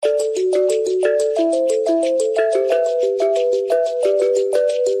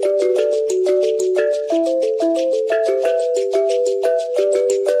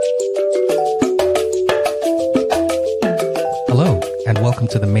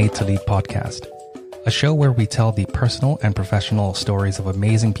the Made to Lead podcast, a show where we tell the personal and professional stories of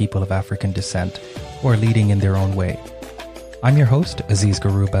amazing people of African descent who are leading in their own way. I'm your host, Aziz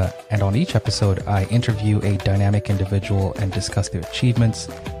Garuba, and on each episode, I interview a dynamic individual and discuss their achievements,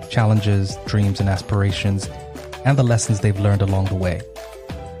 challenges, dreams, and aspirations, and the lessons they've learned along the way.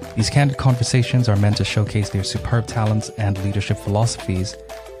 These candid conversations are meant to showcase their superb talents and leadership philosophies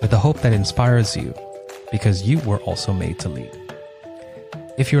with the hope that inspires you, because you were also made to lead.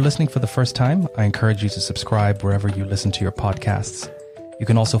 If you're listening for the first time, I encourage you to subscribe wherever you listen to your podcasts. You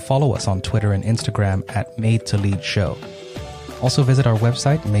can also follow us on Twitter and Instagram at Made to Lead Show. Also visit our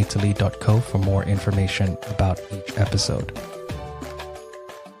website, madetolead.co, for more information about each episode.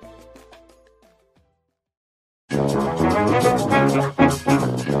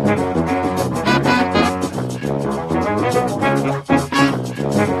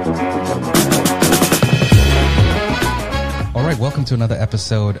 Welcome to another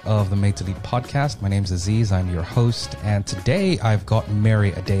episode of the Made to Lead podcast. My name is Aziz. I'm your host. And today I've got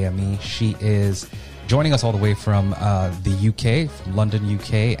Mary Adeyemi. She is joining us all the way from the UK, from London,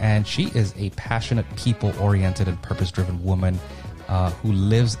 UK. And she is a passionate, people-oriented and purpose-driven woman who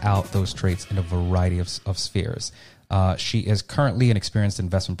lives out those traits in a variety of spheres. She is currently an experienced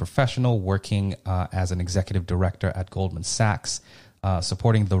investment professional working as an executive director at Goldman Sachs,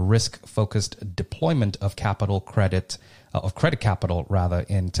 supporting the risk-focused deployment of credit capital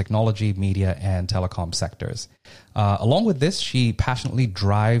in technology, media, and telecom sectors. Along with this, she passionately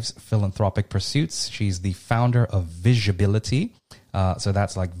drives philanthropic pursuits. She's the founder of viSHEbility. So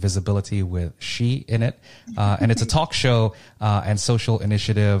that's like visibility with she in it. And it's a talk show and social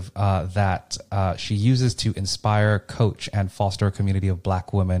initiative that she uses to inspire, coach, and foster a community of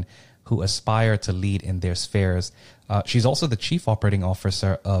Black women who aspire to lead in their spheres. She's also the chief operating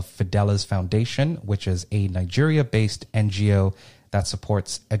officer of Fidela's Foundation, which is a Nigeria-based NGO that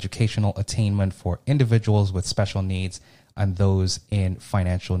supports educational attainment for individuals with special needs and those in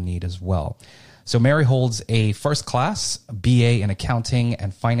financial need as well. So Mary holds a first class BA in accounting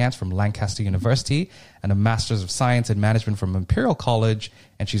and finance from Lancaster University and a master's of science in management from Imperial College.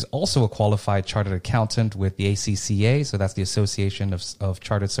 And she's also a qualified chartered accountant with the ACCA. So that's the Association of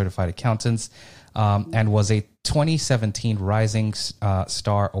Chartered Certified Accountants, and was a 2017 Rising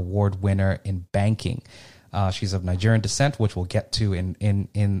Star Award winner in banking. She's of Nigerian descent, which we'll get to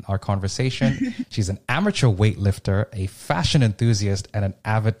in our conversation. She's an amateur weightlifter, a fashion enthusiast, and an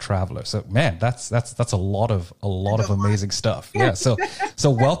avid traveler. So, man, that's a lot of amazing stuff. Yeah. So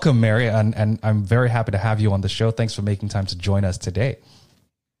welcome, Mary, and I'm very happy to have you on the show. Thanks for making time to join us today.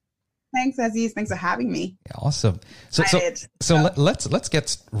 Thanks, Aziz. Thanks for having me. Yeah, awesome. So let's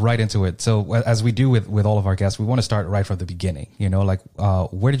get right into it. So as we do with all of our guests, we want to start right from the beginning. You know, like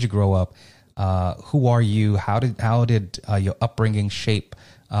where did you grow up? Who are you? How did your upbringing shape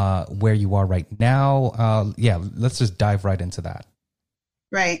where you are right now? Let's just dive right into that.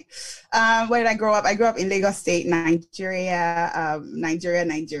 Right. Where did I grow up? I grew up in Lagos State, Nigeria. Nigeria.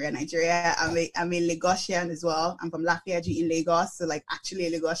 I'm a Lagosian as well. I'm from Lafayette in Lagos, so like actually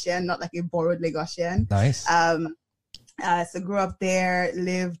a Lagosian, not like a borrowed Lagosian. Nice. So grew up there,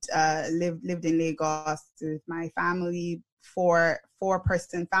 lived in Lagos with my family.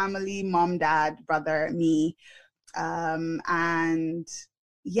 Four-person family, mom, dad, brother, me, and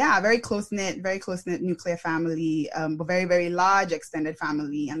very close-knit nuclear family, but very, very large extended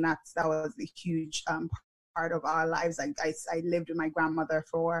family, and that was a huge part of our lives. I lived with my grandmother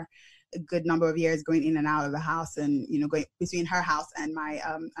for a good number of years, going in and out of the house, and going between her house and my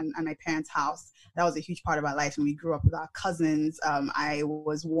and my parents' house. That was a huge part of our life, and we grew up with our cousins. I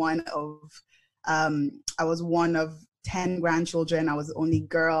was one of 10 grandchildren. I was the only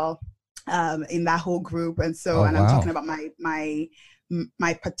girl in that whole group, and so I'm talking about my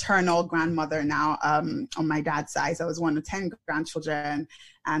paternal grandmother now on my dad's side. So I was one of 10 grandchildren,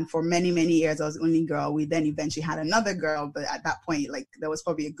 and for many years I was the only girl. We then eventually had another girl, but at that point, like, there was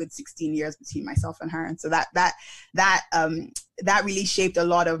probably a good 16 years between myself and her, and so that really shaped a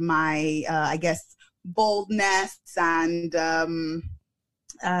lot of my I guess boldness and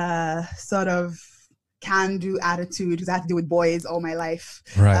sort of can-do attitude, because I had to deal with boys all my life,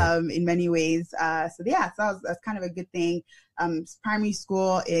 right. In many ways. So that's kind of a good thing. Primary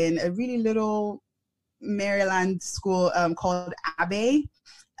school in a really little Maryland school called Abbey,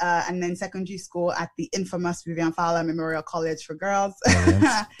 and then secondary school at the infamous Vivian Fowler Memorial College for Girls.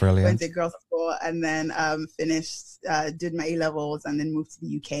 Brilliant. Went to girls' school, and then finished, did my A-levels, and then moved to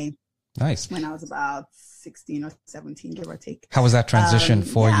the UK. Nice. When I was about 16 or 17, give or take. How was that transition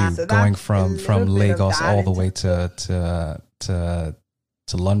for you, so going from Lagos all the way to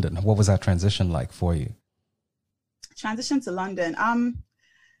London? What was that transition like for you? Transition to London.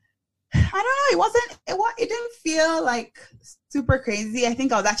 I don't know. It didn't feel like super crazy. I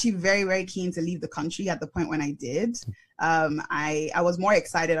think I was actually very, very keen to leave the country at the point when I did. I was more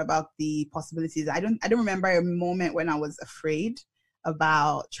excited about the possibilities. I don't remember a moment when I was afraid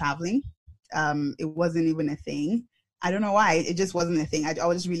about traveling. It wasn't even a thing. I don't know why. It just wasn't a thing. I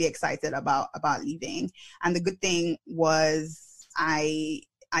was just really excited about leaving. And the good thing was I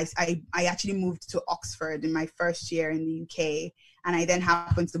actually moved to Oxford in my first year in the UK. And I then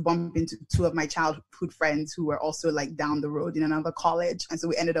happened to bump into two of my childhood friends who were also like down the road in another college. And so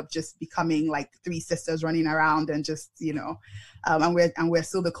we ended up just becoming like three sisters running around and just, and we're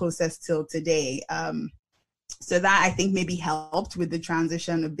still the closest till today. So that I think maybe helped with the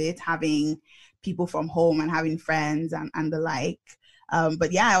transition a bit, having people from home and having friends and the like.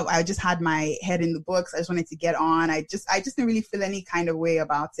 But yeah, I just had my head in the books. I just wanted to get on. I just didn't really feel any kind of way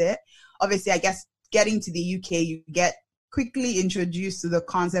about it. Obviously, I guess getting to the UK, you get quickly introduced to the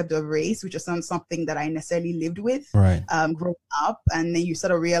concept of race, which is not something that I necessarily lived with growing up. And then you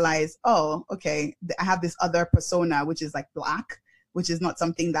sort of realize, oh, okay, I have this other persona, which is like Black, which is not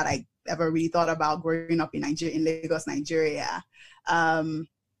something that I ever really thought about growing up in Lagos, Nigeria.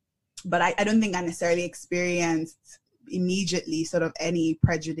 But I don't think I necessarily experienced immediately sort of any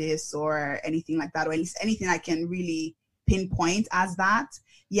prejudice or anything like that, or at least anything I can really pinpoint as that.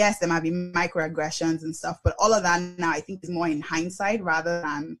 Yes, there might be microaggressions and stuff, but all of that now I think is more in hindsight rather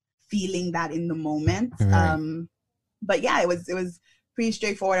than feeling that in the moment. Right. But yeah, it was pretty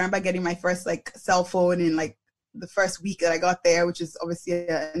straightforward. I remember getting my first like cell phone in like the first week that I got there, which is obviously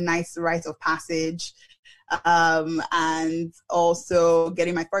a nice rite of passage. And also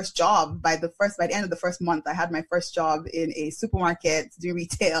getting my first job by the end of the first month. I had my first job in a supermarket doing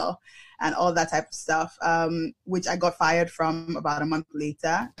retail and all that type of stuff, which I got fired from about a month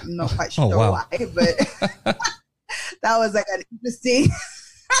later. I'm not quite sure why, but that was like an interesting,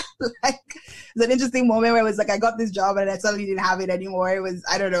 it's an interesting moment where it was like I got this job and I suddenly didn't have it anymore. It was,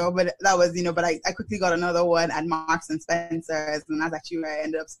 I don't know, but that was, but I quickly got another one at Marks and Spencer's, and that's actually where I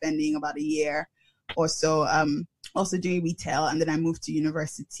ended up spending about a year or so, also doing retail. And then I moved to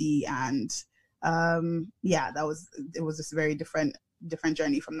university, and it was just a very different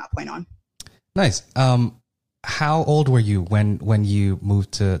journey from that point on. Nice. How old were you when you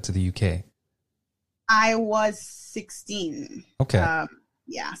moved to the UK? I was 16. Okay.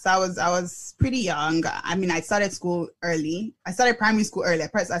 Yeah, so I was pretty young. I mean, I started school early. I started primary school early. I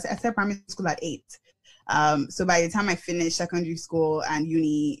started primary school at 8. So by the time I finished secondary school and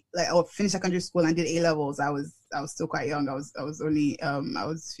uni, finished secondary school and did A levels, I was still quite young. I was only I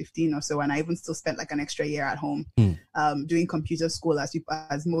was 15 or so, and I even still spent like an extra year at home doing computer school as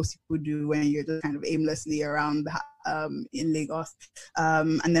most people do when you're just kind of aimlessly around in Lagos.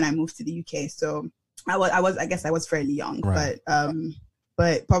 And then I moved to the UK, so I guess I was fairly young, right.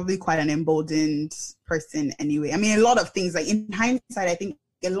 But probably quite an emboldened person anyway. I mean, a lot of things, like in hindsight, I think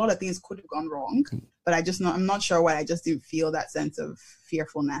a lot of things could have gone wrong, but I'm not sure why. I just didn't feel that sense of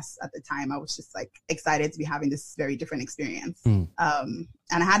fearfulness at the time. I was just like excited to be having this very different experience. And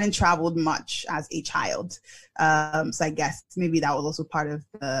I hadn't traveled much as a child. So I guess maybe that was also part of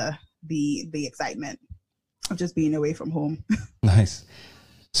the excitement of just being away from home. Nice.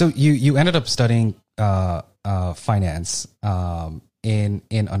 So you ended up studying finance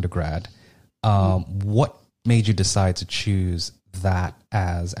in undergrad. What made you decide to choose that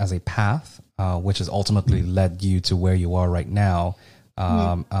as a path, which has ultimately led you to where you are right now,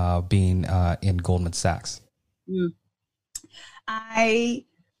 being in Goldman Sachs? It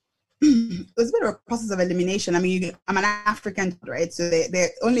was a bit of a process of elimination. I mean, I'm an African, right? So there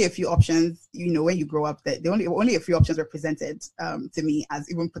are only a few options, when you grow up, that only a few options were presented to me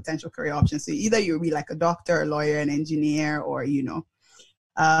as even potential career options. So either you'll be like a doctor, a lawyer, an engineer, or,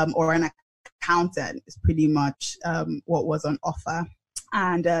 or an accountant is pretty much what was on offer.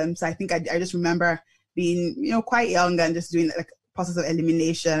 And so I think I just remember being, quite young and just doing like a process of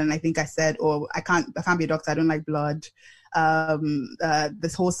elimination. And I think I said, I can't be a doctor. I don't like blood.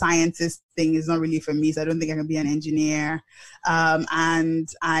 This whole scientist thing is not really for me, so I don't think I can be an engineer. And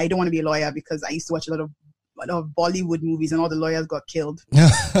I don't want to be a lawyer because I used to watch a lot of Bollywood movies and all the lawyers got killed.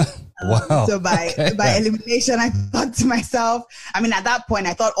 Wow. So by elimination, I thought to myself, I mean, at that point,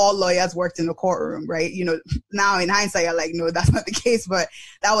 I thought all lawyers worked in the courtroom, right? Now in hindsight, you're like, no, that's not the case. But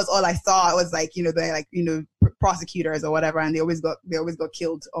that was all I saw. It was like, they're like, prosecutors or whatever, and they always got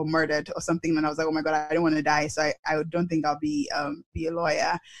killed or murdered or something. And I was like, oh my God, I don't want to die. So I don't think I'll be a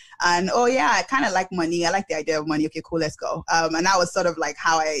lawyer. And I kind of like money. I like the idea of money. Okay, cool, let's go. And that was sort of like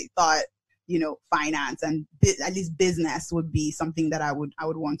how I thought, finance and at least business would be something that I would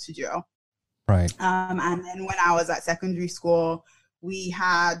want to do. Right. And then when I was at secondary school, we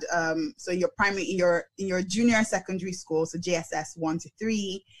had, so your primary, in your junior secondary school, so JSS 1 to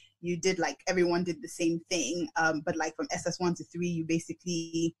 3, you did like, everyone did the same thing. But like from SS1 to 3, you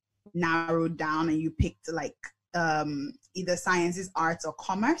basically narrowed down and you picked like either sciences, arts, or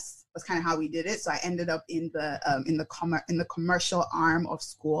commerce. Was kind of how we did it. So I ended up in the commercial arm of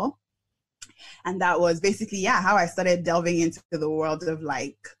school. And that was basically, how I started delving into the world of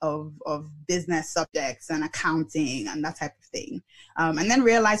like of business subjects and accounting and that type of thing. And then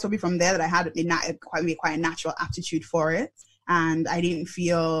realized probably from there that I had quite a natural aptitude for it. And I didn't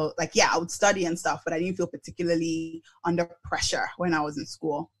feel like, I would study and stuff, but I didn't feel particularly under pressure when I was in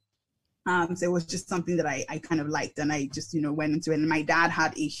school. So it was just something that I kind of liked, and I just, went into it. And my dad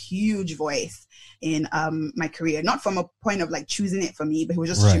had a huge voice in my career, not from a point of like choosing it for me, but he was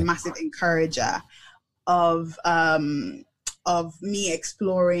just such a massive encourager of me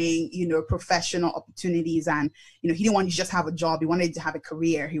exploring, professional opportunities. And, he didn't want to just have a job. He wanted to have a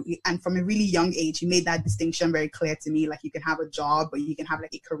career. And from a really young age, he made that distinction very clear to me. Like, you can have a job, but you can have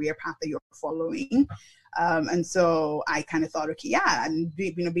like a career path that you're following. And so I kind of thought, okay, and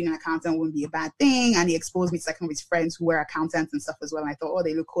being an accountant wouldn't be a bad thing. And he exposed me to some of his friends who were accountants and stuff as well. And I thought, oh,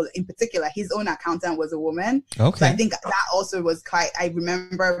 they look cool. In particular, his own accountant was a woman. Okay. So I think that also was I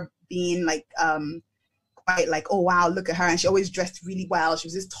remember being like, quite like, oh wow, look at her, and she always dressed really well. She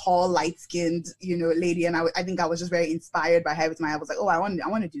was this tall, light-skinned, lady, and I think I was just very inspired by her. Every time I was like, oh, I want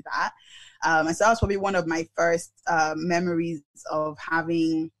to do that. And so that was probably one of my first memories of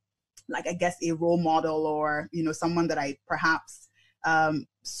having, like, I guess, a role model, or someone that I perhaps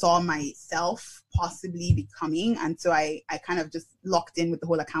saw myself possibly becoming. And so I kind of just locked in with the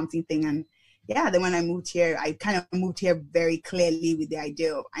whole accounting thing. And then when I moved here, I kind of moved here very clearly with the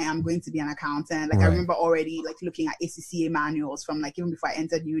idea of I am going to be an accountant. Like, I remember already like looking at ACCA manuals from like even before I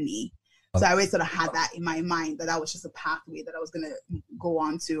entered uni. So I always sort of had that in my mind, that was just a pathway that I was going to go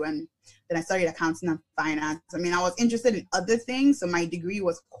on to. And then I studied accounting and finance. I mean, I was interested in other things. So my degree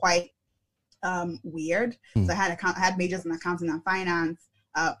was quite weird. So I had majors in accounting and finance,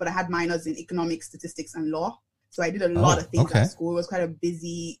 but I had minors in economics, statistics, and law. So I did a lot of things at school. It was quite a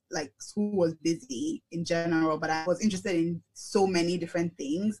busy, like, school was busy in general, but I was interested in so many different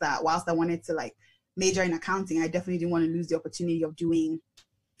things that whilst I wanted to like major in accounting, I definitely didn't want to lose the opportunity of doing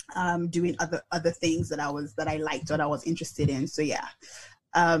other things that I liked or that I was interested in. So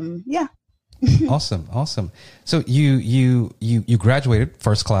Awesome. So you graduated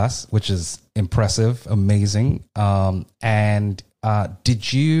first class, which is impressive, amazing. And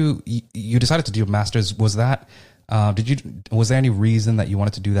did you decided to do a master's? Was that was there any reason that you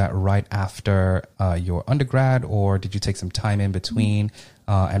wanted to do that right after your undergrad, or did you take some time in between?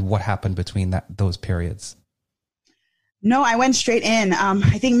 And what happened between those periods? No, I went straight in.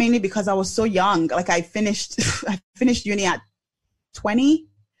 I think mainly because I was so young. Like, I finished uni at 20.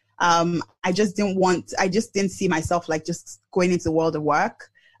 I just didn't see myself like just going into the world of work.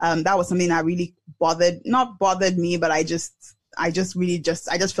 That was something that really not bothered me, but I just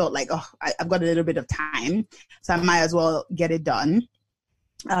felt like, I've got a little bit of time, so I might as well get it done.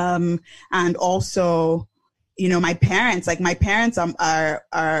 And also, my parents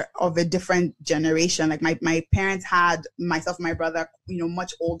are of a different generation. Like, my parents had myself and my brother,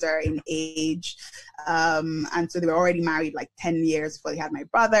 much older in age. And so they were already married like 10 years before they had my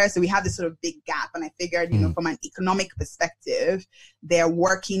brother. So we had this sort of big gap. And I figured, from an economic perspective, their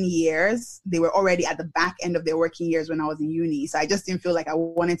working years, they were already at the back end of their working years when I was in uni. So I just didn't feel like I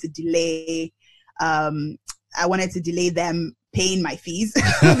wanted to delay them paying my fees,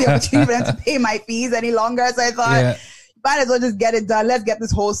 the opportunity for them to pay my fees any longer. So I thought, might as well just get it done. Let's get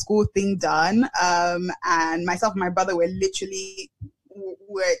this whole school thing done. And myself and my brother were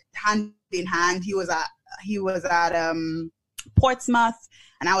hand in hand. He was at Portsmouth,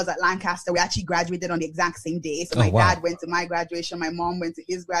 and I was at Lancaster. We actually graduated on the exact same day. So my dad went to my graduation, my mom went to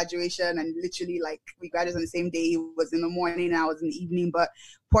his graduation, and literally like we graduated on the same day. He was in the morning and I was in the evening, but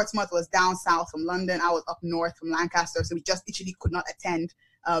Portsmouth was down south from London. I was up north from Lancaster. So we just literally could not attend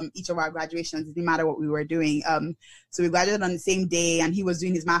each of our graduations. It didn't matter what we were doing. So we graduated on the same day, and he was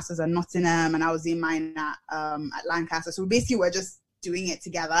doing his master's at Nottingham and I was doing mine at Lancaster. So we basically were just doing it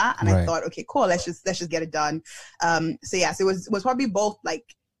together, and I thought, okay, cool, let's just get it done. So it was probably both like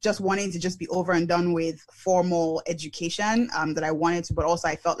just wanting to just be over and done with formal education that I wanted to, but also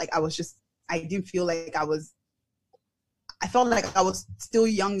I felt like I felt like I was still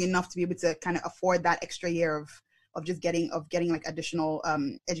young enough to be able to kind of afford that extra year of just getting like additional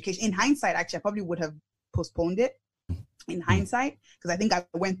education. In hindsight, actually, I probably would have postponed it in hindsight, because I think I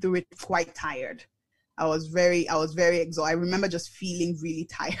went through it quite tired. I was very exhausted. I remember just feeling really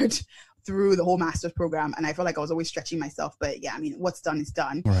tired through the whole master's program. And I felt like I was always stretching myself, but yeah, I mean, what's done is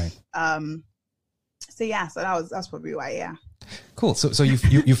done. Right. So that's probably why. Yeah. Cool. So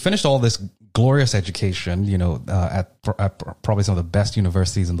you finished all this glorious education, at probably some of the best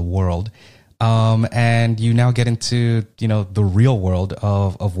universities in the world. And you now get into, the real world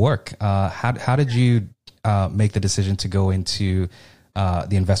of work. How did you make the decision to go into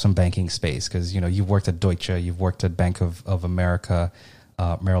the investment banking space? Because, you've worked at Deutsche, you've worked at Bank of America,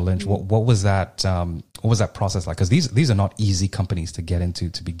 Merrill Lynch. Mm-hmm. What was that? What was that process like? Because these are not easy companies to get into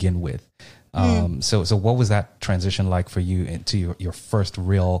to begin with. So what was that transition like for you into your first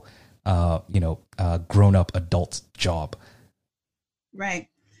real, grown up adult job? Right.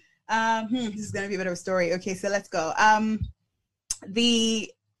 This is going to be a bit of a story. Okay, so let's go.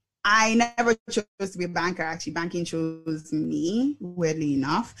 I never chose to be a banker. Actually, banking chose me, weirdly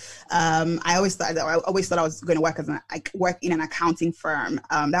enough. I always thought I was going to work in an accounting firm.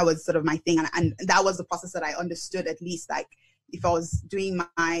 That was sort of my thing. And that was the process that I understood, at least, like if I was doing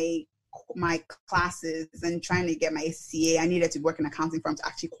my classes and trying to get my SCA, I needed to work in an accounting firm to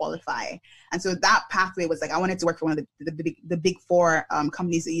actually qualify. And so that pathway was like, I wanted to work for one of the big four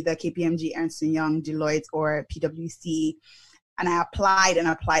companies, either KPMG, Ernst & Young, Deloitte, or PwC. And I applied, and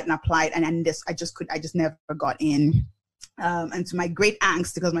I just never got in. And to my great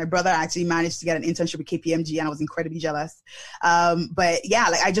angst, because my brother actually managed to get an internship with KPMG, and I was incredibly jealous. But yeah,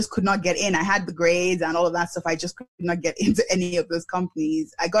 like I just could not get in. I had the grades and all of that stuff. I just could not get into any of those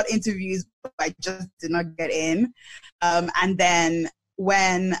companies. I got interviews, but I just did not get in. And then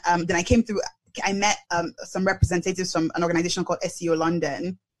when then I came through, I met some representatives from an organization called SEO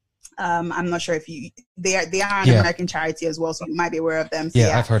London. I'm not sure if they are an American charity as well, so you might be aware of them. So,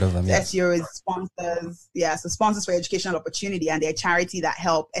 I've heard of them. So SEO is sponsors for educational opportunity, and they're a charity that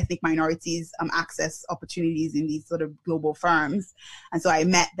help ethnic minorities access opportunities in these sort of global firms. And so I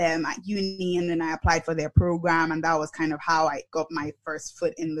met them at uni, and then I applied for their program, and that was kind of how I got my first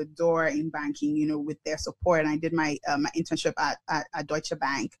foot in the door in banking, with their support. And I did my internship at Deutsche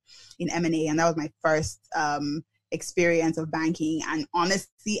Bank in M&A, and that was my first experience of banking. And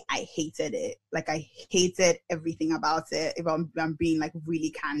honestly, I hated it. Like I hated everything about it. If I'm being like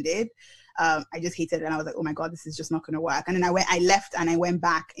really candid, I just hated it. And I was like, oh my God, this is just not going to work. And then I left and I went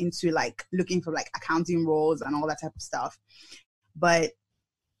back into like looking for like accounting roles and all that type of stuff. But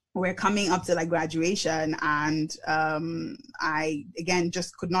we're coming up to like graduation, and I again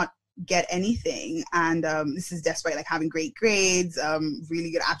just could not get anything. And this is despite like having great grades,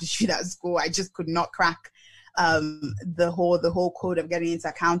 really good aptitude at school. I just could not crack the whole code of getting into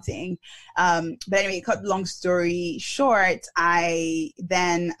accounting. But anyway, cut long story short, I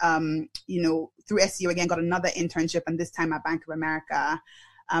then, through SEO again, got another internship, and this time at Bank of America.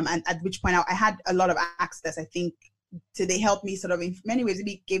 And at which point I had a lot of access, I think, they helped me sort of in many ways.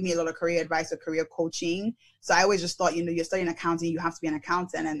 It gave me a lot of career advice or career coaching. So I always just thought, you're studying accounting, you have to be an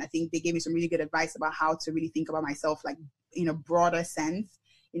accountant. And I think they gave me some really good advice about how to really think about myself, like, in a broader sense,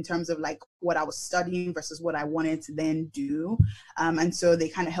 in terms of like what I was studying versus what I wanted to then do. And so they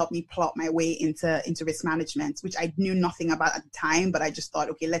kind of helped me plot my way into risk management, which I knew nothing about at the time, but I just thought,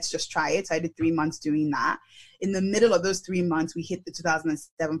 okay, let's just try it. So I did 3 months doing that. In the middle of those 3 months, we hit the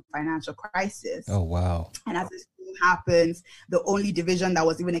 2007 financial crisis. Oh, wow. And as this happens, the only division that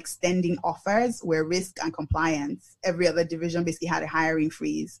was even extending offers were risk and compliance. Every other division basically had a hiring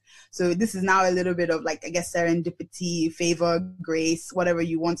freeze. So this is now a little bit of like, I guess, serendipity, favor, grace, whatever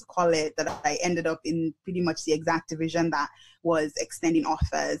you want to call it, that I ended up in pretty much the exact division that was extending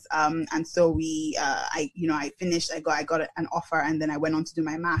offers. And so I finished, I got an offer, and then I went on to do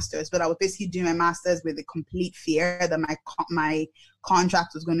my master's. But I was basically doing my master's with a complete fear that my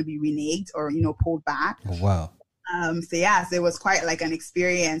contract was going to be reneged or, pulled back. Oh, wow. So it was quite like an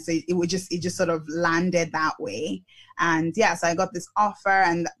experience. So it just sort of landed that way. And so I got this offer,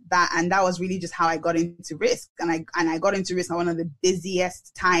 and that was really just how I got into risk. And I got into risk at one of the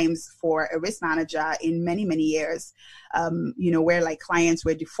busiest times for a risk manager in many, many years. Where like clients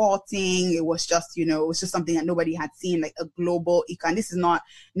were defaulting. It was just, something that nobody had seen, like a global and this is not,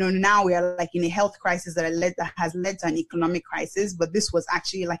 now we are like in a health crisis that has led to an economic crisis, but this was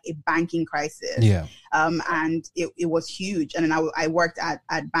actually like a banking crisis. Yeah. And it was huge. And then I worked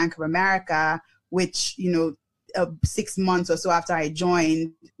at Bank of America, which, 6 months or so after I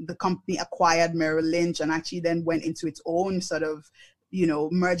joined, the company acquired Merrill Lynch and actually then went into its own sort of,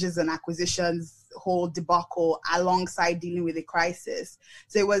 mergers and acquisitions whole debacle alongside dealing with a crisis.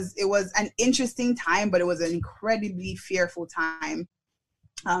 So it was an interesting time, but it was an incredibly fearful time.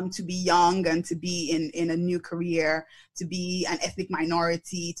 to be young and to be in a new career, to be an ethnic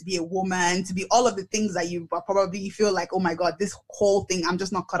minority, to be a woman, to be all of the things that you probably feel like, oh my God, this whole thing, I'm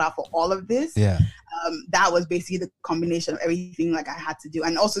just not cut out for all of this. Yeah. That was basically the combination of everything like I had to do.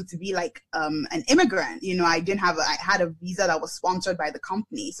 And also to be like an immigrant, you know, I had a visa that was sponsored by the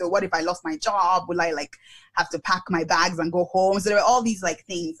company. So what if I lost my job? Will I like have to pack my bags and go home? So there were all these like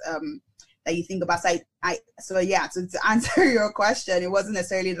things that you think about. So to answer your question, it wasn't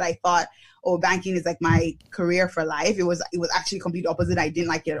necessarily that I thought, oh, banking is like my career for life. It was actually complete opposite. I didn't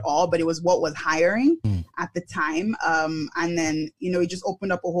like it at all, but it was what was hiring at the time. And then, you know, it just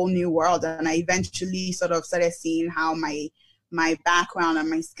opened up a whole new world. And I eventually sort of started seeing how my background and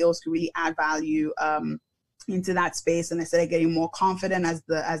my skills could really add value into that space. And I started getting more confident as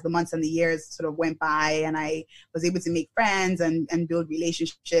the months and the years sort of went by, and I was able to make friends and build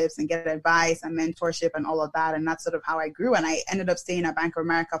relationships and get advice and mentorship and all of that. And that's sort of how I grew. And I ended up staying at Bank of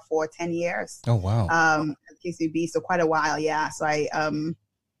America for 10 years. Oh, wow. At KCB. So quite a while. Yeah. So I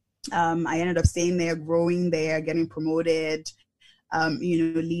ended up staying there, growing there, getting promoted,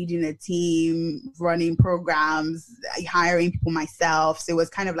 leading a team, running programs, hiring people myself. So it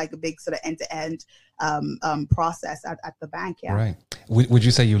was kind of like a big sort of end-to-end process at the bank. Yeah. Right. Would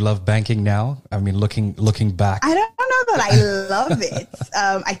you say you love banking now? I mean, looking back. I don't know that I love it.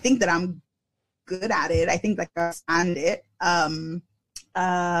 I think that I'm good at it. I think like I understand it. But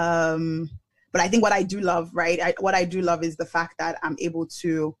I think what I do love, right? What I do love is the fact that I'm able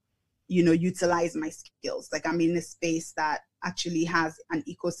to, you know, utilize my skills. Like I'm in a space that actually has an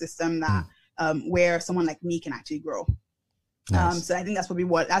ecosystem that where someone like me can actually grow. Nice. So I think that's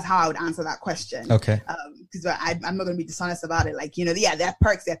how I would answer that question. Okay. Because I'm not going to be dishonest about it. Like, you know, there are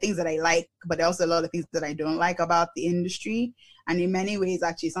perks, there are things that I like, but there are also a lot of things that I don't like about the industry. And in many ways,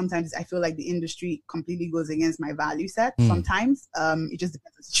 actually, sometimes I feel like the industry completely goes against my value set. Sometimes it just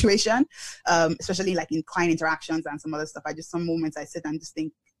depends on the situation, especially like in client interactions and some other stuff. Some moments I sit and just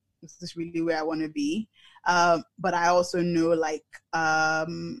think, this is really where I want to be. But I also know like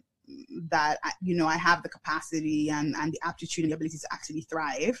that I have the capacity and the aptitude and the ability to actually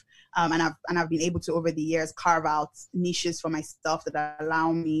thrive. And I've been able to over the years carve out niches for myself that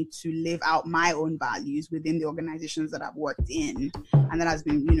allow me to live out my own values within the organizations that I've worked in. And that has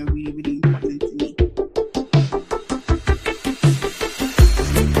been, really, really important to me.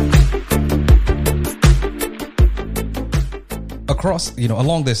 Across,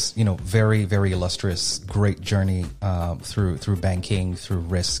 along this, very, very illustrious, great journey through banking, through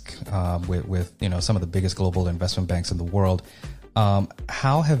risk, with some of the biggest global investment banks in the world,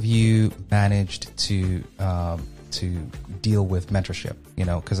 how have you managed to deal with mentorship?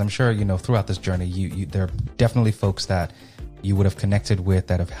 Because I'm sure throughout this journey, you there are definitely folks that you would have connected with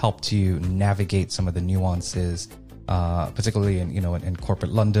that have helped you navigate some of the nuances, particularly in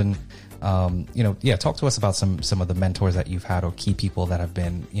corporate London. Talk to us about some of the mentors that you've had or key people that have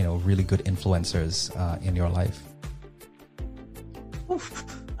been, really good influencers in your life.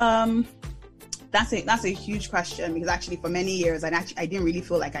 That's a huge question, because actually for many years I didn't really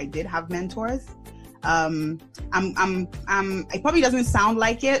feel like I did have mentors. It probably doesn't sound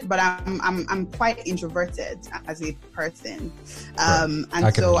like it, but I'm quite introverted as a person.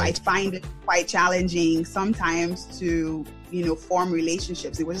 And so I find it quite challenging sometimes to, form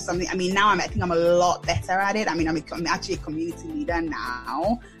relationships. It was just something, now I think I'm a lot better at it. I'm actually a community leader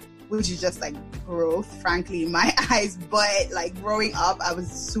now, which is just like growth, frankly, in my eyes. But like growing up, I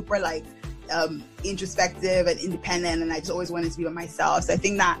was super like, introspective and independent, and I just always wanted to be by myself. So I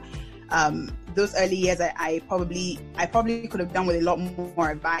think that, those early years, I probably could have done with a lot more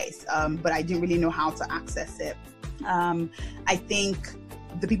advice, but I didn't really know how to access it. I think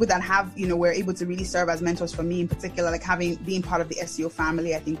the people that have, were able to really serve as mentors for me in particular, like being part of the SEO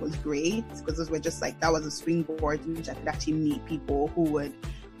family, I think was great, because those were just like, that was a springboard in which I could actually meet people who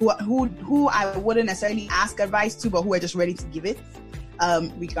I wouldn't necessarily ask advice to, but who were just ready to give it,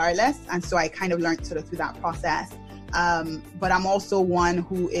 regardless. And so I kind of learned sort of through that process. But I'm also one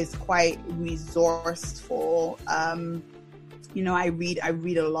who is quite resourceful. I read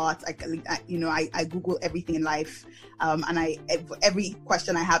a lot. I Google everything in life. And every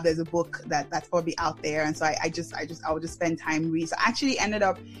question I have, there's a book that's probably out there. And so I would just spend time reading. So I actually ended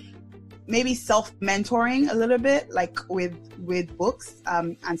up maybe self-mentoring a little bit, like with books,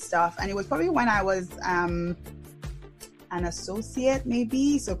 and stuff. And it was probably when I was, an associate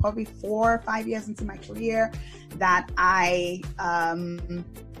maybe, so probably 4 or 5 years into my career, that I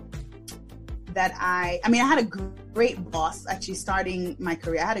had a great boss. Actually starting my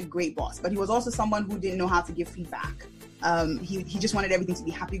career, I had a great boss, but he was also someone who didn't know how to give feedback. He just wanted everything to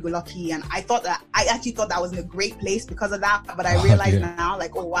be happy-go-lucky, and I actually thought that was in a great place because of that. But I realize now,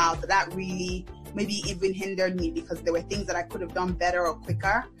 like, oh wow, that really maybe even hindered me, because there were things that I could have done better or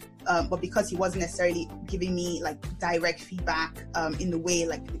quicker. But because he wasn't necessarily giving me like direct feedback in the way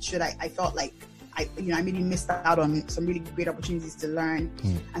like it should, I felt like I maybe missed out on some really great opportunities to learn.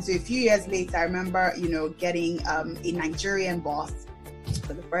 And so a few years later, I remember, getting a Nigerian boss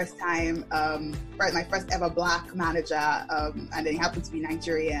for the first time, my first ever Black manager, and then he happened to be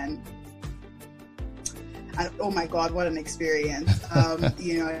Nigerian. And oh my God, what an experience. I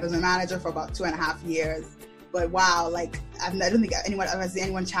was a manager for about 2.5 years. But wow, like I don't think I've seen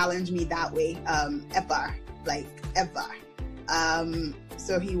anyone challenge me that way, ever.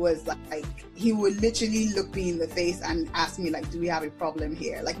 So he was like, he would literally look me in the face and ask me like, do we have a problem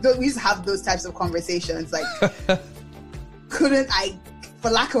here? Like we used to have those types of conversations. Like, couldn't I, for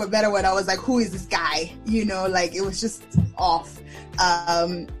lack of a better word, I was like, who is this guy? Like it was just off.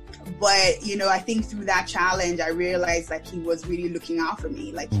 But, I think through that challenge, I realized like he was really looking out for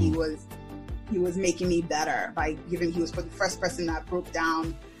me. Like he was making me better by he was the first person that broke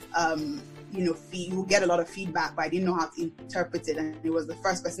down, you will get a lot of feedback, but I didn't know how to interpret it. And it was the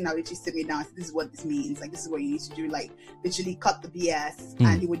first person that would literally sit me down and say, this is what this means. Like, this is what you need to do. Like, literally cut the BS.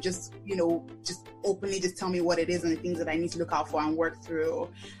 And he would just, just openly just tell me what it is and the things that I need to look out for and work through,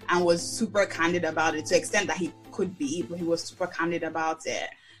 and was super candid about it to the extent that he could be, but he was super candid about it.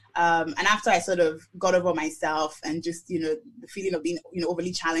 And after I sort of got over myself and just, the feeling of being,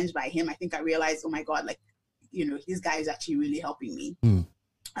 overly challenged by him, I think I realized, oh my God, like, this guy is actually really helping me.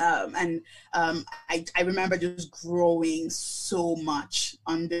 I remember just growing so much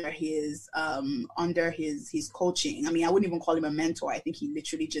under his coaching. I mean, I wouldn't even call him a mentor. I think he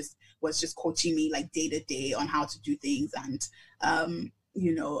literally just was just coaching me like day to day on how to do things. And, and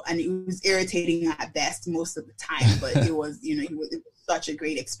it was irritating at best most of the time, but it was, it was such a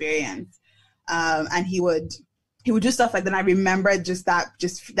great experience. And he would do stuff like that. And I remember just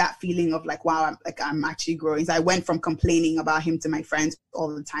that feeling of like, wow, I'm actually growing. So I went from complaining about him to my friends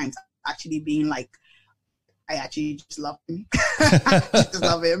all the time to actually being like, I actually just love him. I just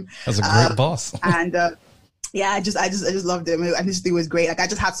love him. That's a great boss. And I just loved him. I just think it was great. Like I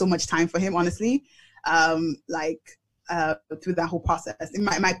just had so much time for him, honestly. Through that whole process. And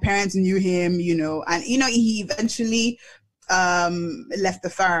my parents knew him, and he eventually left the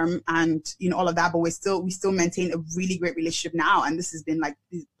firm and all of that, but we still maintain a really great relationship now, and this has been like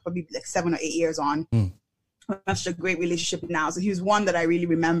probably like 7 or 8 years on. Such a great relationship now. So he was one that I really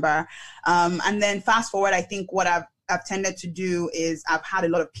remember. And then fast forward, I think what I've tended to do is I've had a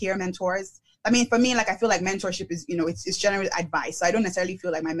lot of peer mentors. I mean, for me, like I feel like mentorship is, it's generally advice. So I don't necessarily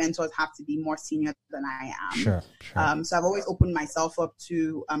feel like my mentors have to be more senior than I am. Sure. So I've always opened myself up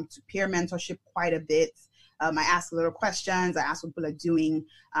to peer mentorship quite a bit. I ask a lot of questions. I ask what people are doing.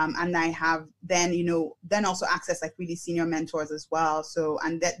 And I have then also access like really senior mentors as well. So,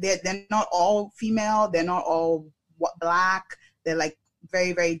 and they're not all female. They're not all Black. They're like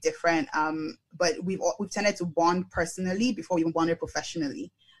very, very different. But we've tended to bond personally before we even bonded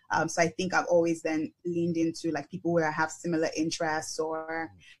professionally. So I think I've always then leaned into like people where I have similar interests or,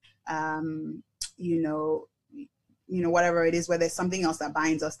 whatever it is, where there's something else that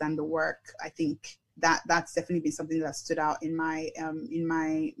binds us than the work. I think that's definitely been something that stood out in my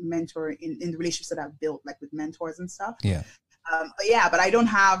mentor in the relationships that I've built, like with mentors and stuff. Yeah. But I don't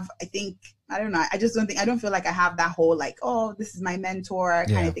have, I don't know. I don't feel like I have that whole like, oh, this is my mentor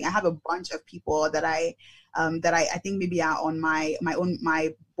kind of thing. I have a bunch of people that I think maybe are on my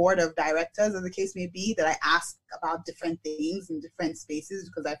board of directors, as the case may be, that I ask about different things in different spaces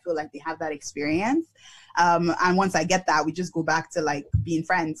because I feel like they have that experience. And once I get that, we just go back to like being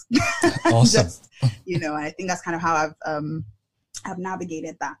friends. Awesome. I think that's kind of how I've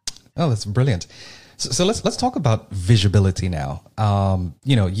navigated that. Oh, that's brilliant. So let's talk about viSHEbility now.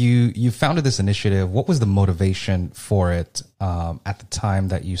 You founded this initiative. What was the motivation for it at the time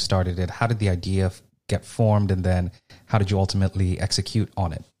that you started it? How did the idea get formed, and then how did you ultimately execute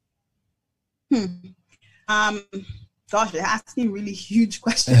on it? Gosh, they're asking really huge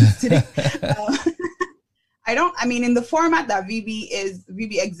questions today. In the format that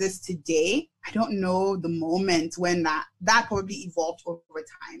VB exists today, I don't know the moment when that probably evolved over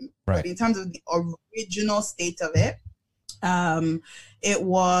time. Right. But in terms of the original state of it, it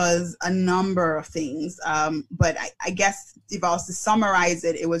was a number of things. But I guess if I was to summarize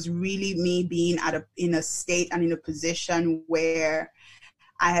it, it was really me being in a state and in a position where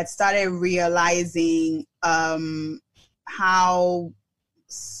I had started realizing how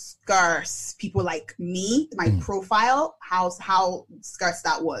scarce people like me, my profile, how scarce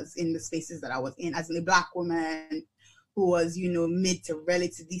that was in the spaces that I was in as a Black woman who was, mid to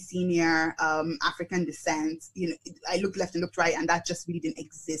relatively senior, African descent. I looked left and looked right, and that just really didn't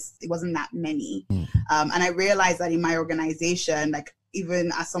exist. It wasn't that many. And I realized that in my organization, like,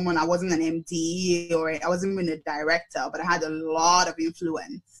 even as someone, I wasn't an MD or I wasn't even a director, but I had a lot of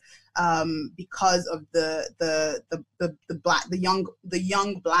influence because of the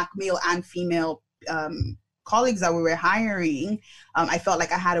young Black male and female colleagues that we were hiring. I felt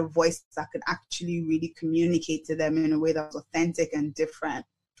like I had a voice that could actually really communicate to them in a way that was authentic and different.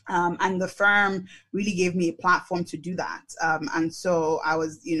 And the firm really gave me a platform to do that. And so I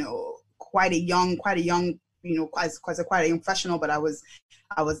was, quite a young, quite a young professional, but I was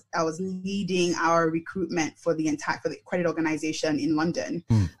leading our recruitment for the credit organization in London.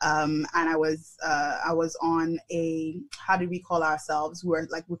 And I was on how do we call ourselves? We're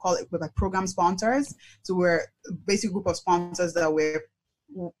like program sponsors. So we're basically a group of sponsors that were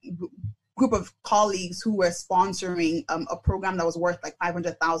group of colleagues who were sponsoring a program that was worth like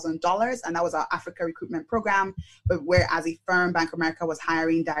 $500,000, and that was our Africa recruitment program. But where, as a firm, Bank of America was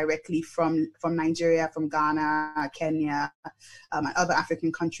hiring directly from Nigeria, from Ghana, Kenya, and other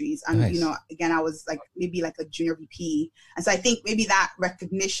African countries. And Nice. Again, I was like maybe like a junior VP, and so I think maybe that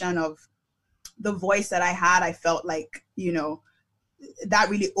recognition of the voice that I had, I felt like that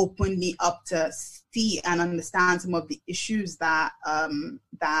really opened me up to see and understand some of the issues that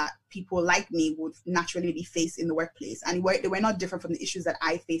that people like me would naturally be faced in the workplace, and they were not different from the issues that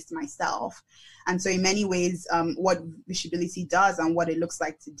I faced myself. And so, in many ways, what viSHEbility does and what it looks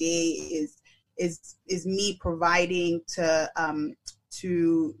like today is me providing to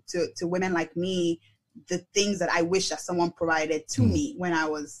women like me the things that I wish that someone provided to me when I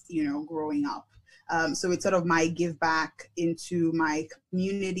was growing up. So it's sort of my give back into my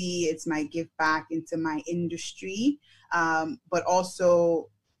community. It's my give back into my industry, but also,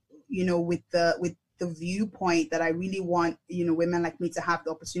 with the viewpoint that I really want, women like me to have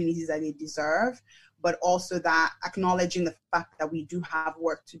the opportunities that they deserve, but also that acknowledging the fact that we do have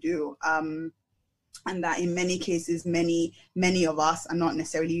work to do. And that in many cases, many of us are not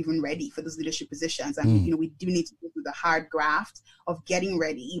necessarily even ready for those leadership positions. And, we do need to go through the hard graft of getting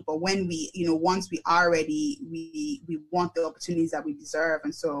ready. But when we, once we are ready, we want the opportunities that we deserve.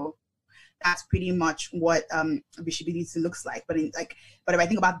 And so that's pretty much what viSHEbility looks like. But if I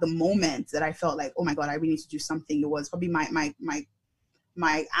think about the moment that I felt like, oh my God, I really need to do something, it was probably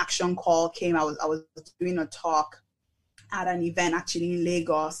my action call came. I was doing a talk at an event actually in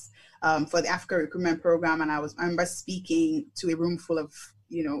Lagos for the Africa Recruitment Program, and I remember speaking to a room full of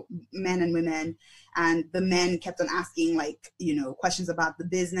men and women, and the men kept on asking questions about the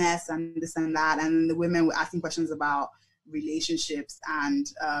business and this and that, and the women were asking questions about relationships and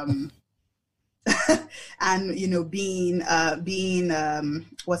and being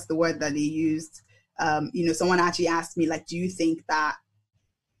what's the word that they used? Someone actually asked me, like, do you think that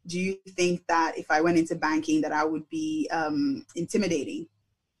if I went into banking that I would be intimidating,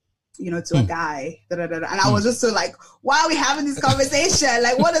 to a guy, and I was just so like, why are we having this conversation?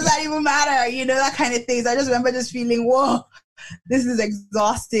 Like, what does that even matter? That kind of things. I just remember just feeling, whoa, this is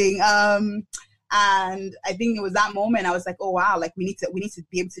exhausting. And I think it was that moment I was like, oh wow, like we need to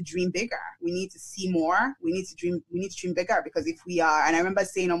be able to dream bigger. We need to see more. We need to dream bigger, because if we are, and I remember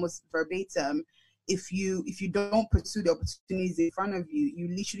saying almost verbatim, if you don't pursue the opportunities in front of you, you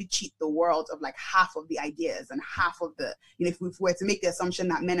literally cheat the world of like half of the ideas and half of the, if we were to make the assumption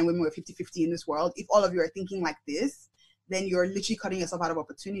that men and women were 50-50 in this world, if all of you are thinking like this, then you're literally cutting yourself out of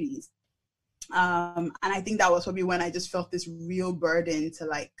opportunities. And I think that was probably when I just felt this real burden to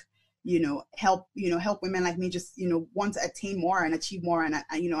like, help women like me just, want to attain more and achieve more. And I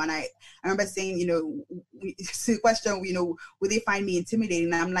remember saying, to the question, would they find me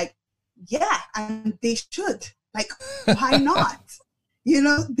intimidating? And I'm like, yeah, and they should. Like, why not?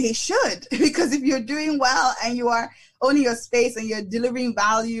 They should, because if you're doing well and you are owning your space and you're delivering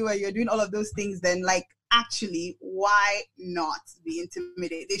value and you're doing all of those things, then like, actually, why not be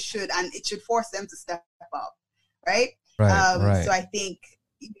intimidated? They should, and it should force them to step up, right? Right. So I think,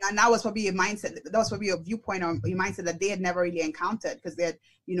 and that was probably a mindset. That was probably a viewpoint or a mindset that they had never really encountered, because they had,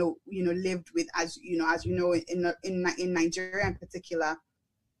 lived with, as in Nigeria in particular,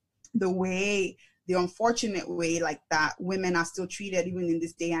 the unfortunate way like that women are still treated even in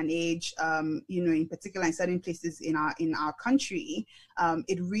this day and age, in particular in certain places in our country,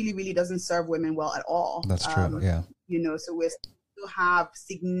 it really, really doesn't serve women well at all. That's true. Yeah. So we still have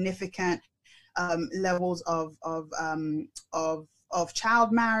significant levels of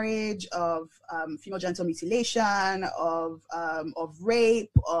child marriage, of female genital mutilation, of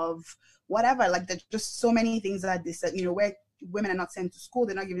rape, of whatever. Like, there's just so many things that this, where women are not sent to school,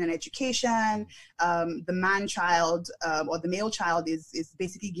 they're not given an education. The man child or the male child is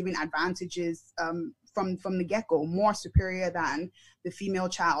basically given advantages from the get-go, more superior than the female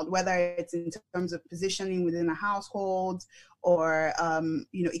child, whether it's in terms of positioning within a household or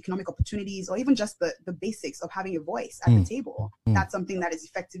economic opportunities, or even just the basics of having a voice at the table. That's something that is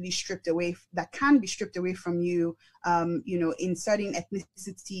effectively stripped away, that can be stripped away from you, in certain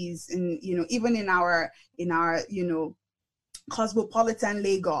ethnicities, even in our cosmopolitan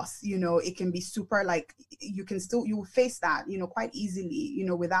Lagos, it can be super, like, you will face that, quite easily,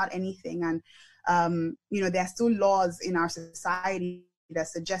 without anything. And there are still laws in our society that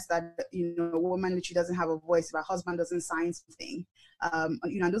suggest that, a woman literally doesn't have a voice if her husband doesn't sign something.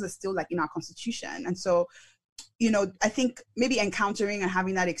 And those are still like in our constitution. And so, I think maybe encountering and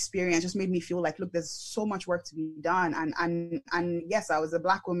having that experience just made me feel like, look, there's so much work to be done. And yes, I was a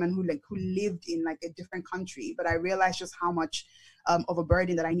Black woman who lived in like a different country, but I realized just how much of a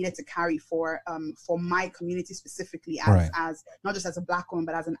burden that I needed to carry for my community specifically, as not just as a Black woman,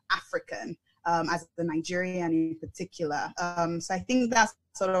 but as an African, as the Nigerian in particular. So I think that's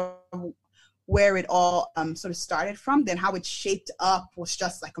sort of where it all sort of started from. Then how it shaped up was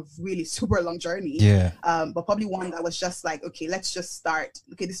just like a really super long journey. Yeah. But probably one that was just like, okay, let's just start.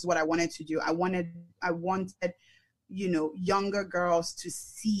 Okay, this is what I wanted to do. I wanted, younger girls to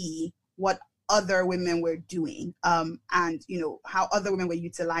see what other women were doing, and how other women were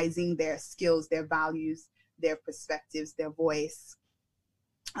utilizing their skills, their values, their perspectives, their voice.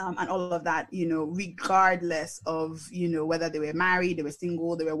 And all of that, regardless of, whether they were married, they were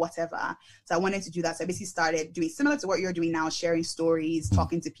single, they were whatever. So I wanted to do that. So I basically started doing similar to what you're doing now, sharing stories,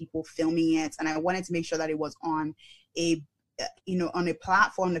 talking to people, filming it. And I wanted to make sure that it was on a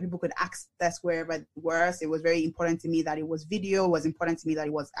platform that people could access wherever it was. It was very important to me that it was video, it was important to me that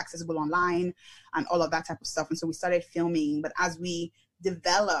it was accessible online and all of that type of stuff. And so we started filming. But as we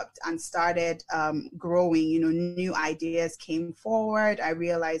developed and started growing, new ideas came forward. I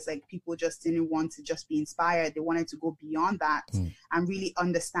realized like people just didn't want to just be inspired. They wanted to go beyond that and really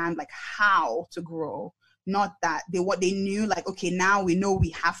understand like how to grow. Not that they knew like, okay, now we know we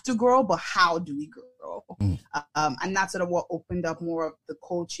have to grow, but how do we grow? And that's sort of what opened up more of the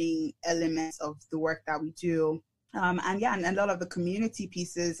coaching elements of the work that we do. And a lot of the community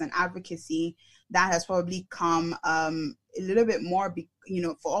pieces and advocacy that has probably come a little bit more,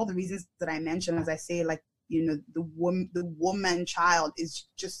 for all the reasons that I mentioned. As I say, like, the woman child is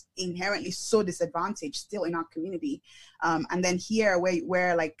just inherently so disadvantaged still in our community. And then here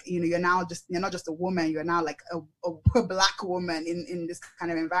where like, you're not just a woman, you're now like a Black woman in this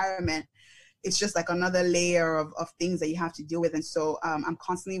kind of environment. It's just like another layer of things that you have to deal with. And so I'm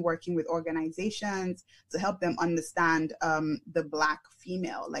constantly working with organizations to help them understand the Black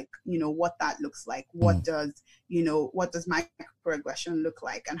female, like, what that looks like. What does microaggression look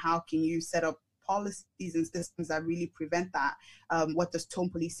like? And how can you set up policies and systems that really prevent that? What does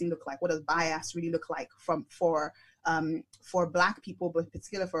tone policing look like? What does bias really look like for Black people, but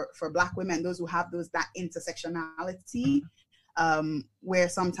particularly for Black women, those who have that intersectionality, where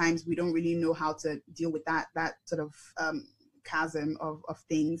sometimes we don't really know how to deal with that sort of chasm of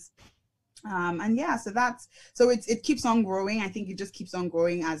things. So it keeps on growing. I think it just keeps on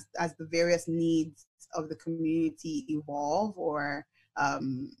growing as the various needs of the community evolve or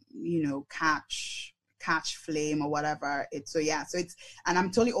catch flame or whatever. And I'm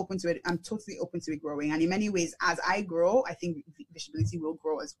totally open to it. I'm totally open to it growing. And in many ways, as I grow, I think viSHEbility will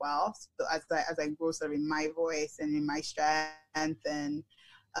grow as well. So as I grow sort of in my voice and in my strength and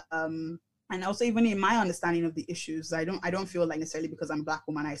also even in my understanding of the issues, I don't feel like necessarily because I'm a Black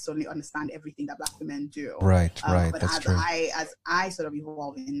woman, I certainly understand everything that Black women do. Right. But that's true. As I sort of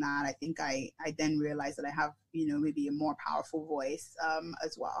evolve in that, I think I then realize that I have, maybe a more powerful voice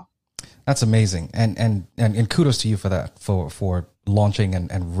as well. That's amazing. And kudos to you for that, for launching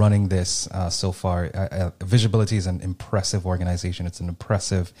and running this so far. viSHEbility is an impressive organization. It's an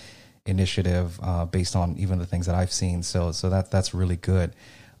impressive initiative based on even the things that I've seen. So that's really good.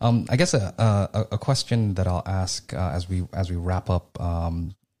 I guess a question that I'll ask as we wrap up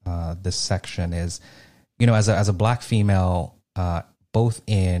this section is, as a Black female, both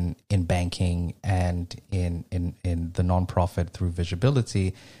in banking and in the nonprofit through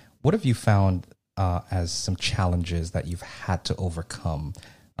viSHEbility, what have you found as some challenges that you've had to overcome,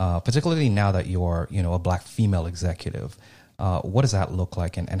 particularly now that you're a Black female executive? What does that look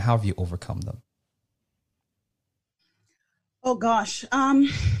like, and how have you overcome them? Oh gosh,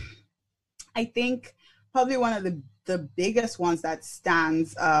 I think probably one of the biggest ones that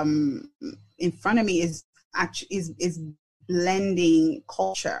stands in front of me is blending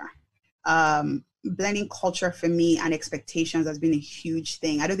culture blending culture for me and expectations has been a huge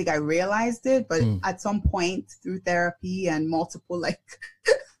thing. I don't think I realized it, but at some point through therapy and multiple like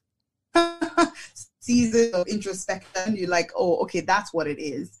seasons of introspection, you're like, oh, okay, that's what it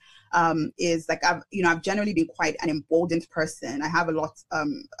is. Is like I've generally been quite an emboldened person. I have a lot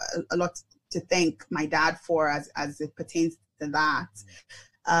to thank my dad for as it pertains to that.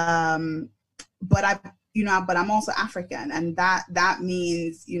 But I'm also African, and that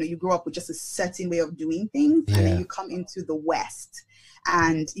means, you grow up with just a certain way of doing things, and then you come into the West,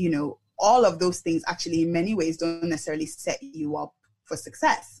 and, all of those things actually in many ways don't necessarily set you up for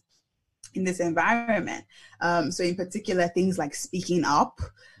success in this environment. So in particular, things like speaking up,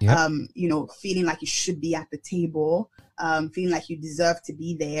 feeling like you should be at the table, feeling like you deserve to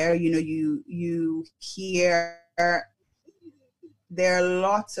be there. You hear there are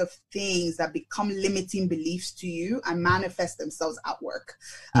lots of things that become limiting beliefs to you and manifest themselves at work.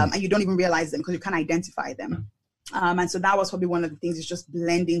 And you don't even realize them because you can't identify them. And so that was probably one of the things, is just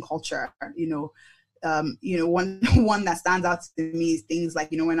blending culture. One that stands out to me is things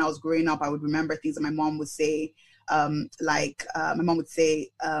like, when I was growing up, I would remember things that my mom would say, when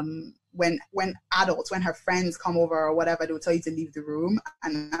adults, when her friends come over or whatever, they will tell you to leave the room.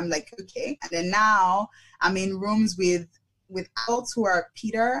 And I'm like, okay. And then now I'm in rooms with adults who are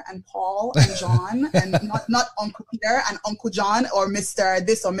Peter and Paul and John, and not Uncle Peter and Uncle John or Mr.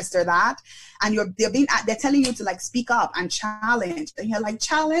 this or Mr. that. And they're telling you to like speak up and challenge. And you're like,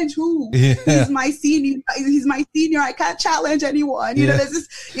 challenge who? Yeah. He's my senior. I can't challenge anyone. There's this,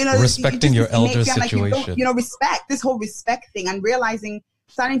 respecting your elder situation. Like, respect, this whole respect thing, and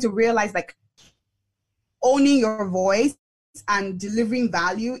starting to realize like owning your voice and delivering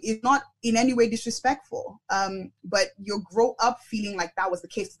value is not in any way disrespectful. But you grow up feeling like that was the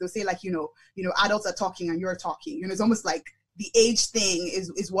case. They'll say like, adults are talking and you're talking. It's almost like the age thing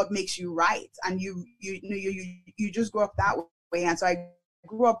is what makes you right. And you just grow up that way. And so I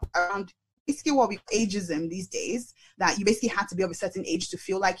grew up around basically what we call ageism these days, that you basically had to be of a certain age to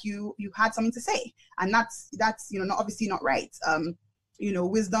feel like you had something to say. And that's obviously not right.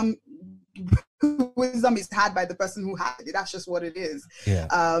 Wisdom is had by the person who had it. That's just what it is. Yeah.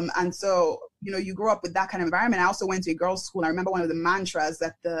 And so, you grow up with that kind of environment. I also went to a girls' school. I remember one of the mantras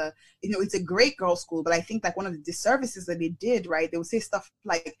that it's a great girls' school, but I think like one of the disservices that they did, right? They would say stuff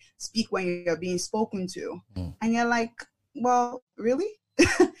like, speak when you're being spoken to. And you're like, well, really? We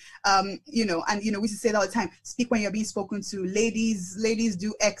used to say that all the time, speak when you're being spoken to. Ladies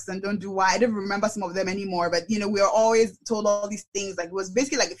do X and don't do Y. I don't remember some of them anymore, but we are always told all these things. Like, it was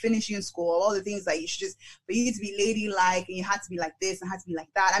basically like a finishing school, all the things that you should just, for you to be ladylike, and you had to be like this and had to be like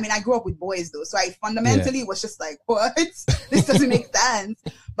that. I mean, I grew up with boys though, so I fundamentally was just like, what? This doesn't make sense.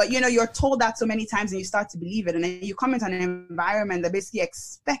 But you're told that so many times, and you start to believe it, and then you come into an environment that basically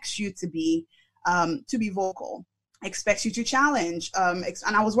expects you to be vocal, expects you to challenge. And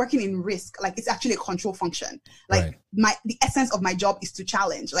I was working in risk. Like, it's actually a control function. Like, right. The essence of my job is to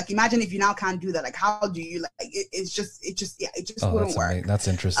challenge. Like, imagine if you now can't do that. Like, how do you, like, it just wouldn't work. That's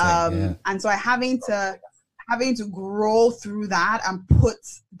interesting. Yeah. And so having to grow through that and put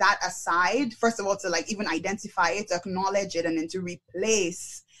that aside, first of all, to like even identify it, to acknowledge it, and then to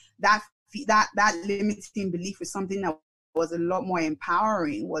replace that limiting belief with something that was a lot more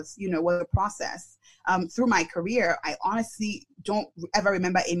empowering, was a process. Through my career, I honestly don't ever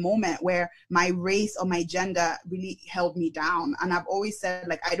remember a moment where my race or my gender really held me down. And I've always said,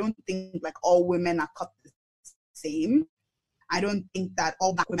 like, I don't think like all women are cut the same. I don't think that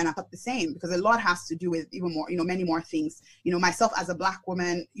all Black women are cut the same, because a lot has to do with even more, many more things. Myself as a Black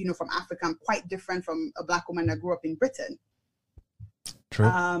woman, from Africa, I'm quite different from a Black woman that grew up in Britain.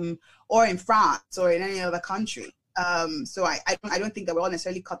 True. Or in France or in any other country. So I don't think that we're all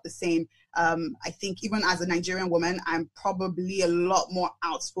necessarily cut the same. I think even as a Nigerian woman, I'm probably a lot more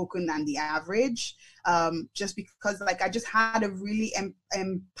outspoken than the average, just because like I just had a really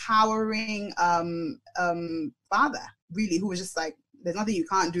empowering father, really, who was just like, there's nothing you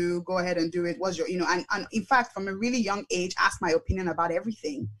can't do, go ahead and do it. What's your, and in fact, from a really young age, asked my opinion about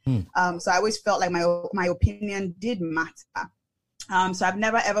everything. So I always felt like my opinion did matter. So I've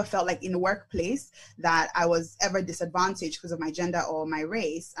never ever felt like in the workplace that I was ever disadvantaged because of my gender or my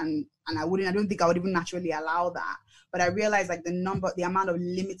race, and I don't think I would even naturally allow that. But I realized like the amount of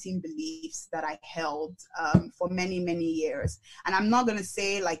limiting beliefs that I held for many, many years. And I'm not gonna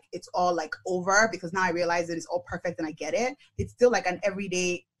say like it's all like over, because now I realize that it's all perfect and I get it. It's still like an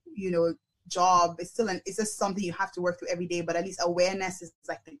everyday, job. It's just something you have to work through every day. But at least awareness is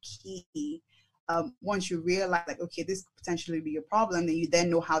like the key. Once you realize like, okay, this could potentially be a problem, then you then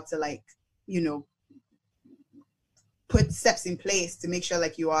know how to like, put steps in place to make sure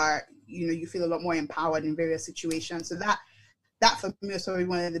like you are, you feel a lot more empowered in various situations. So that for me is probably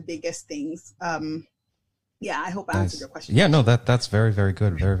one of the biggest things. I hope I answered your question. Yeah, no, that's very, very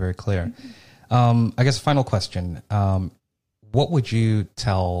good. Very, very clear. I guess final question. What would you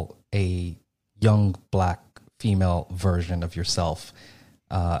tell a young Black female version of yourself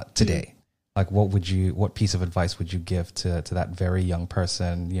today? Like, what piece of advice would you give to that very young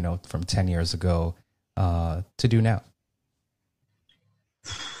person, from 10 years ago, to do now?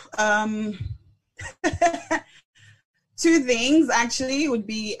 Two things actually would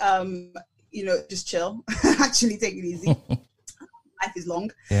be, just chill, actually take it easy. Life is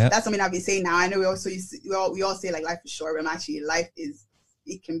long. Yeah. That's something I've been saying now. I know we all say like life is short, but actually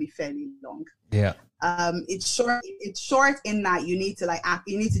it can be fairly long. Yeah. It's short in that you need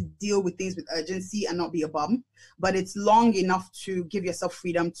to deal with things with urgency and not be a bum, but it's long enough to give yourself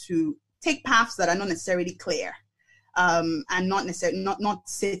freedom to take paths that are not necessarily clear, and not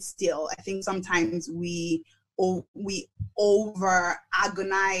sit still. I think sometimes we over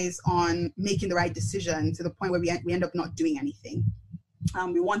agonize on making the right decision to the point where we end up not doing anything.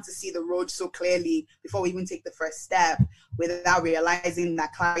 We want to see the road so clearly before we even take the first step, without realizing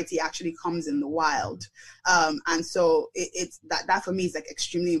that clarity actually comes in the wild. And so it's that for me is like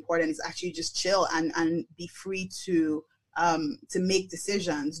extremely important. It's actually just chill and be free to make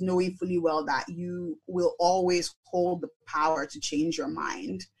decisions, knowing fully well that you will always hold the power to change your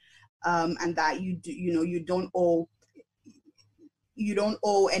mind, and that you don't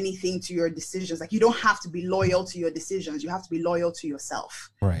owe anything to your decisions. Like, you don't have to be loyal to your decisions. You have to be loyal to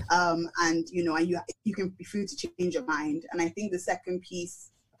yourself. Right. And you can be free to change your mind. And I think the second piece,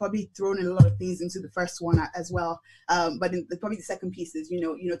 probably thrown in a lot of things into the first one as well. But probably the second piece is,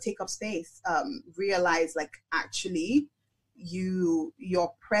 take up space. Realize, like, actually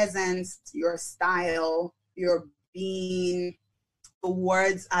your presence, your style, your being, the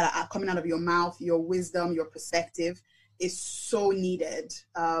words are coming out of your mouth, your wisdom, your perspective is so needed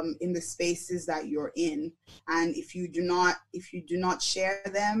in the spaces that you're in. And if you do not share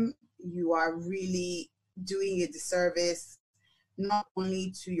them, you are really doing a disservice, not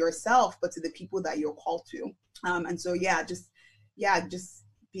only to yourself, but to the people that you're called to. And so, just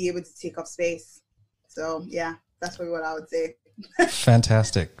be able to take up space. So yeah, that's probably what I would say.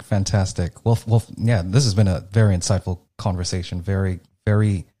 Fantastic. Well, yeah, this has been a very insightful conversation. Very,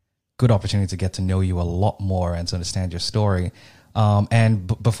 very good opportunity to get to know you a lot more and to understand your story. And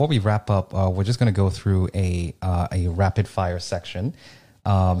before we wrap up, we're just going to go through a rapid fire section.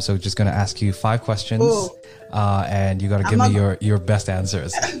 So just going to ask you 5 questions, and you got to give me your best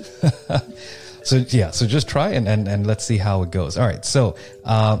answers. So just try and let's see how it goes. All right. So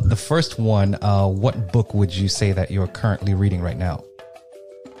the first one, what book would you say that you're currently reading right now?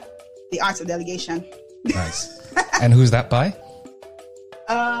 The Art of Delegation. Nice. And who's that by?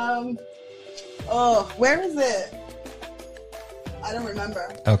 Where is it? I don't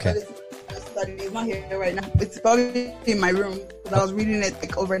remember. Okay. It's not here right now. It's probably in my room because I was reading it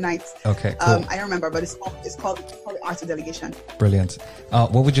like overnight. Okay, cool. I don't remember, but it's called the Art of Delegation. Brilliant.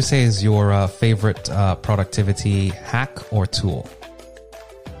 What would you say is your favorite productivity hack or tool?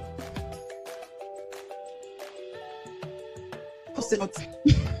 Post-it notes.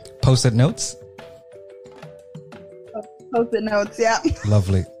 Post-it notes? Post-it notes, yeah.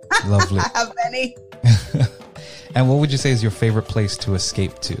 Lovely. I have many. And what would you say is your favorite place to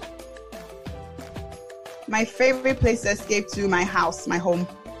escape to? My favorite place to escape to, my house, my home.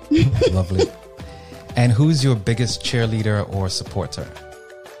 Lovely. And who's your biggest cheerleader or supporter?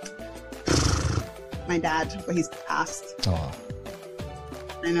 My dad, but he's passed. Oh,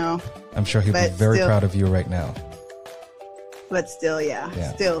 I know. I'm sure he'll be very proud of you right now. But still, yeah.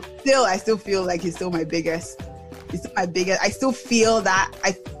 Still, I still feel like he's still my biggest. He's still my biggest. I still feel that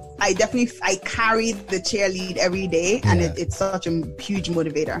I carry the cheerlead every day, and it's such a huge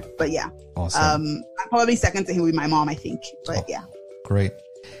motivator. But yeah, awesome. I'm probably second to him with my mom, I think. But yeah, great.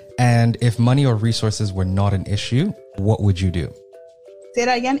 And if money or resources were not an issue, what would you do? Say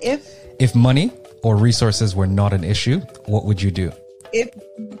that again. If money or resources were not an issue, what would you do? If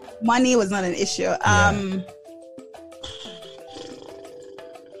money was not an issue, I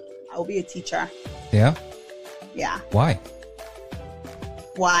will be a teacher. Yeah. Yeah. Why?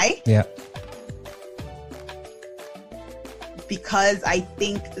 Yeah. Because I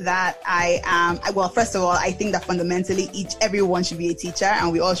think that first of all, I think that fundamentally everyone should be a teacher,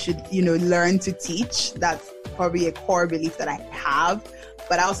 and we all should, learn to teach. That's probably a core belief that I have.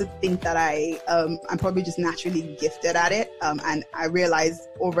 But I also think that I'm probably just naturally gifted at it. And I realized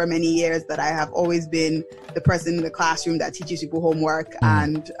over many years that I have always been the person in the classroom that teaches people homework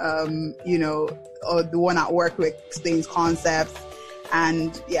and, or the one at work who explains concepts.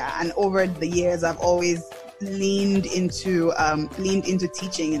 And over the years, I've always leaned into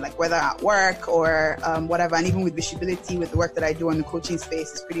teaching, like whether at work or whatever. And even with viSHEbility, with the work that I do on the coaching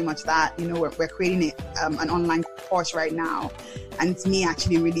space, is pretty much that. We're creating an online course right now, and it's me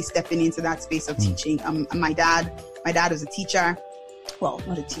actually really stepping into that space of teaching. My dad was a teacher. Well,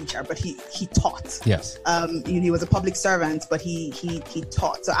 not a teacher, but he taught. Yes. He was a public servant, but he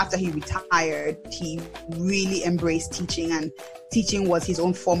taught. So after he retired, he really embraced teaching, and teaching was his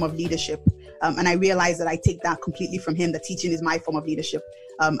own form of leadership. And I realized that I take that completely from him, that teaching is my form of leadership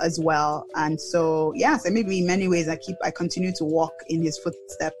as well. And so, so maybe in many ways, I continue to walk in his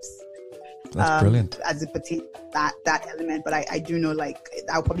footsteps. That's brilliant. As it pertains to that element, but I do know, like,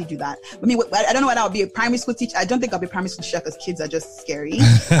 I'll probably do that. I mean, I don't know whether I'll be a primary school teacher. I don't think I'll be a primary school teacher because kids are just scary.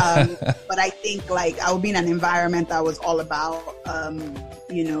 But I think, like, I will be in an environment that was all about,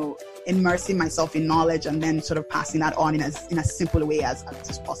 immersing myself in knowledge and then sort of passing that on in as simple a way as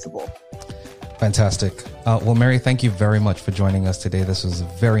possible. Fantastic. Well, Mary, thank you very much for joining us today. This was a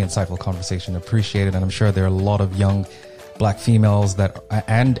very insightful conversation. Appreciate it. And I'm sure there are a lot of young Black females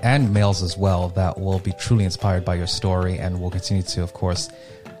and males as well that will be truly inspired by your story, and will continue to, of course,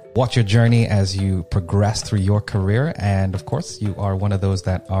 watch your journey as you progress through your career. And of course, you are one of those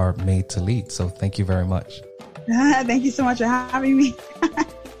that are made to lead. So thank you very much. Thank you so much for having me.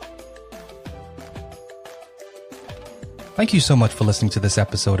 Thank you so much for listening to this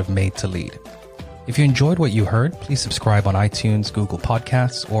episode of Made to Lead. If you enjoyed what you heard, please subscribe on iTunes, Google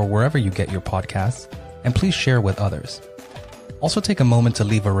Podcasts, or wherever you get your podcasts, and please share with others. Also take a moment to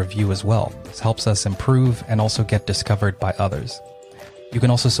leave a review as well. This helps us improve and also get discovered by others. You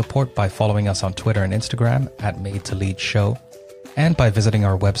can also support by following us on Twitter and Instagram at Made to Lead Show, and by visiting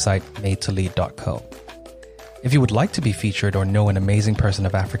our website, madetolead.co. If you would like to be featured or know an amazing person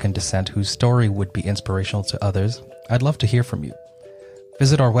of African descent whose story would be inspirational to others, I'd love to hear from you.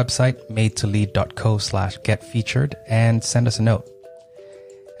 Visit our website, madetolead.co/getfeatured, and send us a note.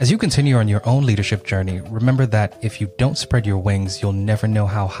 As you continue on your own leadership journey, remember that if you don't spread your wings, you'll never know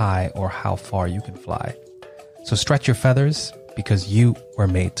how high or how far you can fly. So stretch your feathers, because you were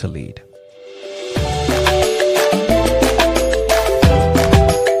made to lead.